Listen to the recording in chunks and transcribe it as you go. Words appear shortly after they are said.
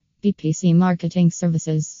PPC Marketing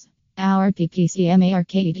Services. Our PPC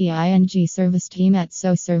Marketing service team at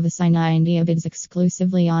So Service in India bids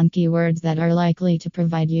exclusively on keywords that are likely to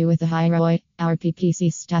provide you with a high ROI. Our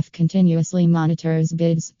PPC staff continuously monitors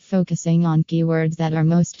bids, focusing on keywords that are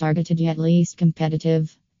most targeted yet least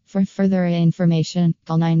competitive. For further information,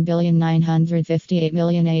 call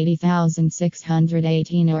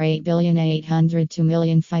 9,958,080,618 or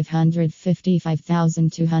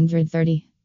 8,802,555,230.